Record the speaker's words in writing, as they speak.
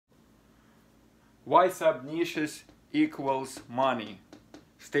Why sub-niches equals money?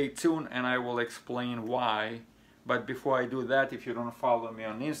 Stay tuned and I will explain why. But before I do that, if you don't follow me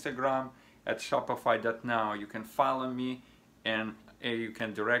on Instagram at shopify.now, you can follow me and you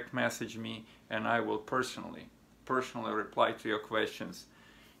can direct message me and I will personally reply to your questions.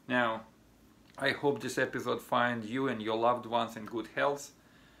 Now, I hope this episode finds you and your loved ones in good health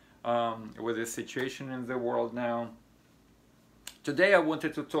with the situation in the world now. Today I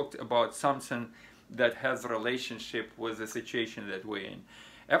wanted to talk about something that has a relationship with the situation that we're in.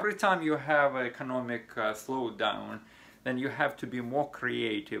 Every time you have an economic slowdown, then you have to be more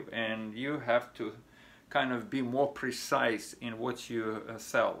creative and you have to kind of be more precise in what you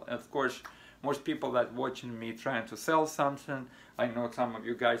sell. And of course, most people that watching me trying to sell something, I know some of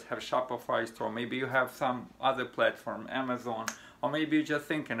you guys have Shopify store, maybe you have some other platform, Amazon, or maybe you're just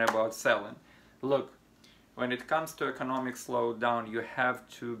thinking about selling. Look, when it comes to economic slowdown, you have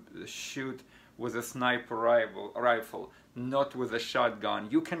to shoot with a sniper rifle, not with a shotgun.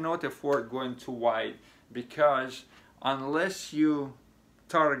 You cannot afford going too wide because unless you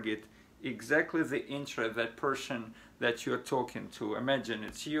target exactly the interest that person that you're talking to, imagine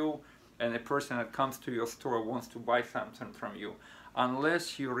it's you and a person that comes to your store wants to buy something from you.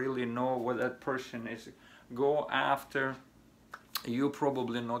 Unless you really know what that person is go after, you're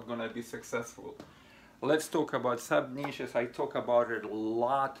probably not going to be successful. Let's talk about sub-niches. I talk about it a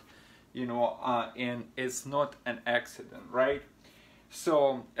lot, you know, and it's not an accident, right?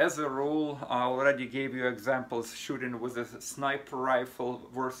 So as a rule, I already gave you examples shooting with a sniper rifle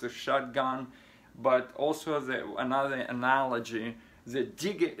versus shotgun, but also another analogy, the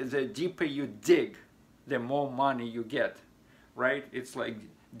deeper you dig, the more money you get, right? It's like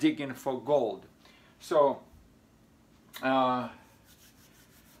digging for gold. So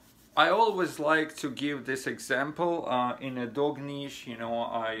I always like to give this example in a dog niche. You know,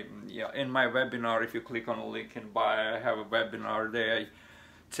 in my webinar, if you click on the link and buy, I have a webinar there. I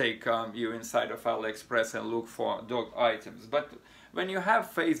take you inside of AliExpress and look for dog items. But when you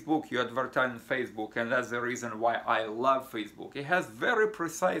have Facebook, you advertise on Facebook, and that's the reason why I love Facebook. It has very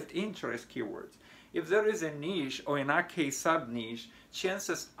precise interest keywords. If there is a niche, or in our case sub-niche,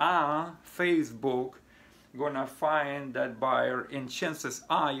 chances are Facebook gonna find that buyer, and chances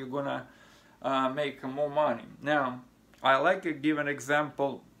are you're gonna make more money. Now, I like to give an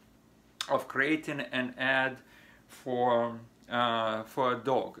example of creating an ad for a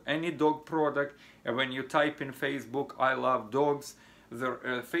dog, any dog product. And when you type in Facebook, I love dogs,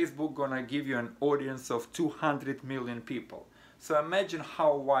 Facebook gonna give you an audience of 200 million people. So imagine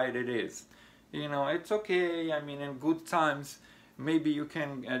how wide it is. You know, it's okay. I mean, in good times, maybe you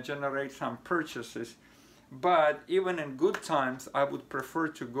can generate some purchases. But even in good times, I would prefer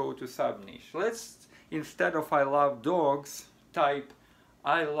to go to sub-niche. Let's, instead of I love dogs, type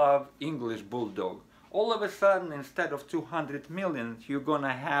I love English Bulldog. All of a sudden, instead of 200 million, you're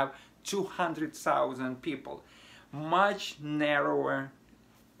gonna have 200,000 people. Much narrower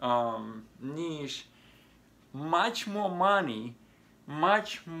niche, much more money,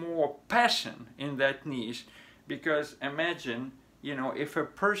 much more passion in that niche. Because imagine, you know, if a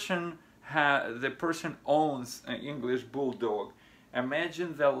person the person owns an English Bulldog,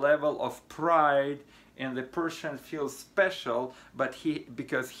 imagine the level of pride, and the person feels special, but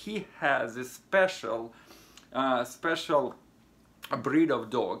because he has a special breed of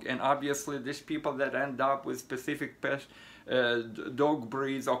dog. And obviously these people that end up with specific dog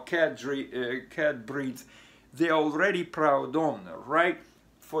breeds or cat breeds, they're already proud owner, right?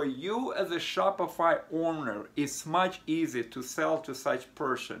 For you as a Shopify owner, it's much easier to sell to such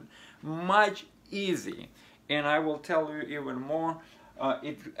person. Much easy. And I will tell you even more,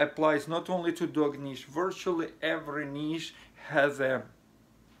 it applies not only to dog niche. Virtually every niche has a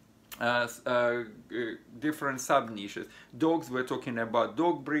different sub niches. Dogs, we're talking about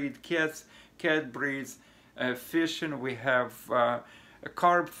dog breed, cats, cat breeds, fishing, we have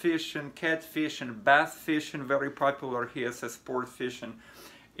carp fishing, cat fishing, bass fishing, very popular here as a sport fishing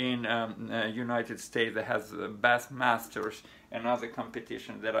in United States that has Bass Masters and other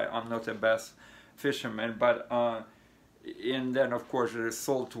competition that I'm not a bass fisherman, but and then of course there is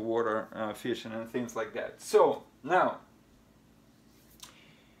saltwater fishing and things like that. So now,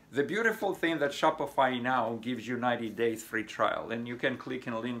 the beautiful thing that Shopify now gives you 90 days free trial, and you can click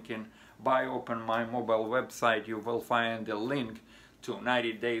in link in bio, open my mobile website, you will find the link to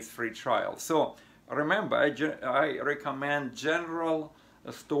 90 days free trial. So remember, I recommend general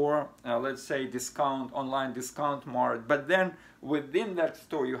store, let's say discount, online discount mart, but then within that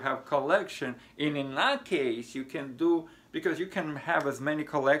store you have collection, and in that case you can do, because you can have as many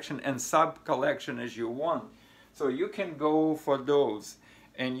collection and sub collection as you want, so you can go for those.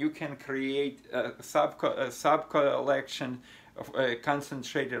 and you can create a sub collection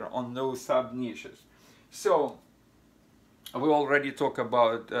concentrated on those sub niches. So we already talked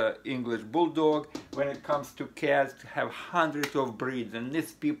about English Bulldog. When it comes to cats, have hundreds of breeds, and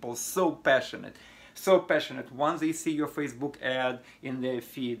these people so passionate. Once they see your Facebook ad in their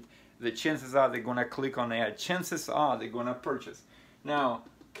feed, the chances are they're gonna click on the ad. Chances are they're gonna purchase. Now,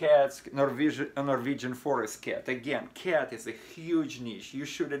 cats, Norwegian forest cat. Again, cat is a huge niche. You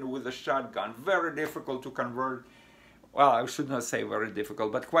shoot it with a shotgun. Very difficult to convert. Well, I should not say very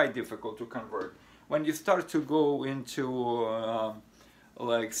difficult, but quite difficult to convert. When you start to go into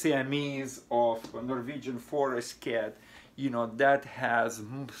like Siamese of Norwegian forest cat, you know, that has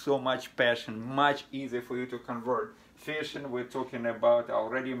so much passion, much easier for you to convert. Fishing, we're talking about, I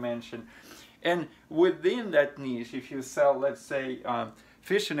already mentioned. And within that niche, if you sell, let's say,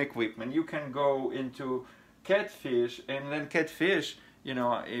 fishing equipment, you can go into catfish, and then catfish, you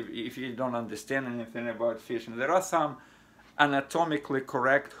know, if you don't understand anything about fishing, there are some anatomically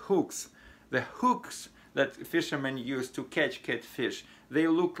correct hooks. The hooks that fishermen use to catch catfish, they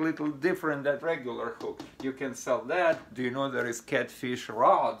look a little different than regular hook. You can sell that. Do you know there is catfish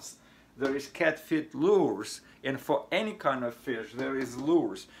rods? There is catfish lures. And for any kind of fish, there is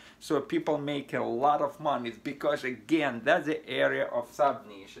lures. So people make a lot of money because, again, that's the area of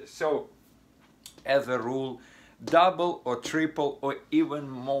sub-niches. So, as a rule, double or triple or even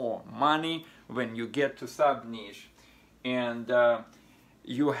more money when you get to sub-niche. And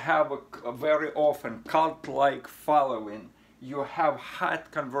you have a very often cult-like following. You have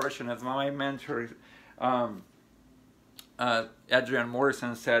hot conversion, as my mentor Adrian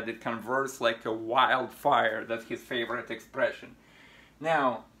Morrison said, it converts like a wildfire. That's his favorite expression.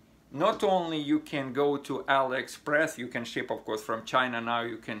 Now, not only you can go to AliExpress, you can ship, of course, from China now,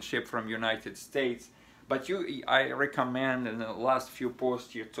 you can ship from United States, but I recommend, in the last few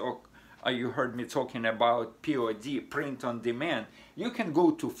posts you heard me talking about POD, print on demand. You can go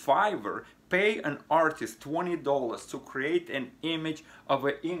to Fiverr, pay an artist $20 to create an image of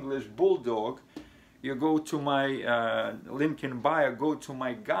an English Bulldog. You go to my link in bio, go to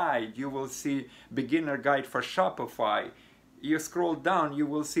my guide, you will see beginner guide for Shopify. You scroll down, you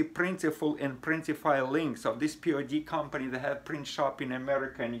will see Printful and Printify links of this POD company that have print shop in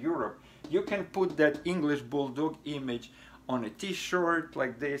America and Europe. You can put that English Bulldog image on a t-shirt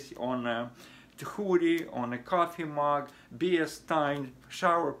like this, on a hoodie, on a coffee mug, beer stein,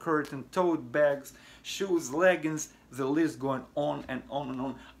 shower curtain, tote bags, shoes, leggings, the list going on and on and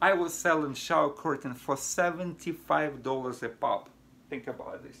on. I was selling shower curtain for $75 a pop. Think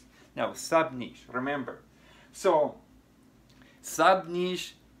about this. Now, sub-niche, remember. So,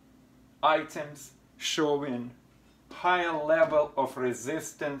 sub-niche items showing higher level of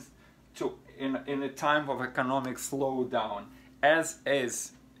resistance to in a time of economic slowdown, as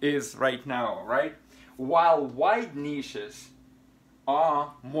is right now, right? While wide niches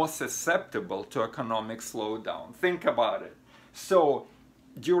are more susceptible to economic slowdown. Think about it. So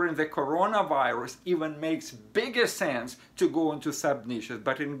during the coronavirus, even makes bigger sense to go into sub niches,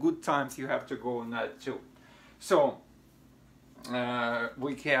 but in good times you have to go in that too. So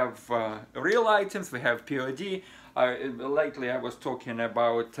we have real items, we have POD. Lately I was talking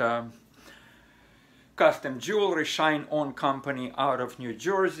about custom jewelry, Shine On company out of New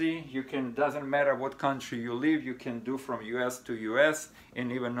Jersey. You can, doesn't matter what country you live, you can do from US to US,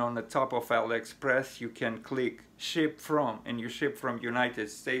 and even on the top of AliExpress you can click ship from, and you ship from United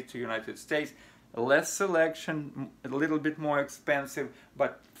States to United States. Less selection, a little bit more expensive,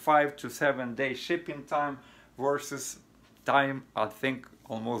 but 5 to 7 day shipping time versus time, I think,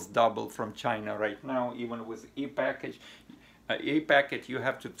 almost double from China right now, even with e-package. E-packet, you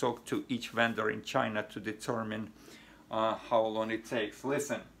have to talk to each vendor in China to determine how long it takes.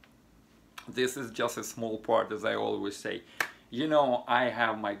 Listen, this is just a small part, as I always say. You know, I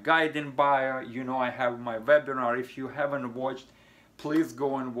have my guide in bio, you know, I have my webinar. If you haven't watched, please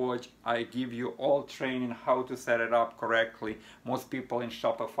go and watch. I give you all training how to set it up correctly. Most people in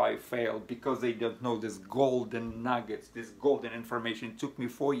Shopify fail because they don't know this golden nuggets, this golden information. It took me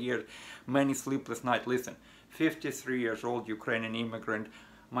 4 years, many sleepless nights. Listen, 53 years old Ukrainian immigrant,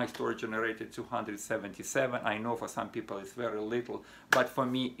 my store generated 277. I know for some people it's very little, but for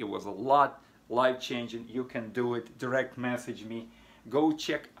me it was a lot, life-changing. You can do it. Direct message me. Go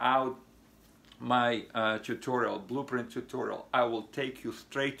check out my tutorial, blueprint tutorial. I will take you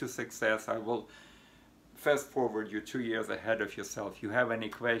straight to success. I will fast forward you 2 years ahead of yourself. If you have any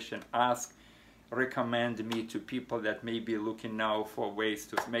question, ask. Recommend me to people that may be looking now for ways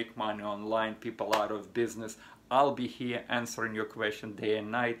to make money online, people out of business. I'll be here answering your question day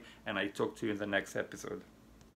and night, and I talk to you in the next episode.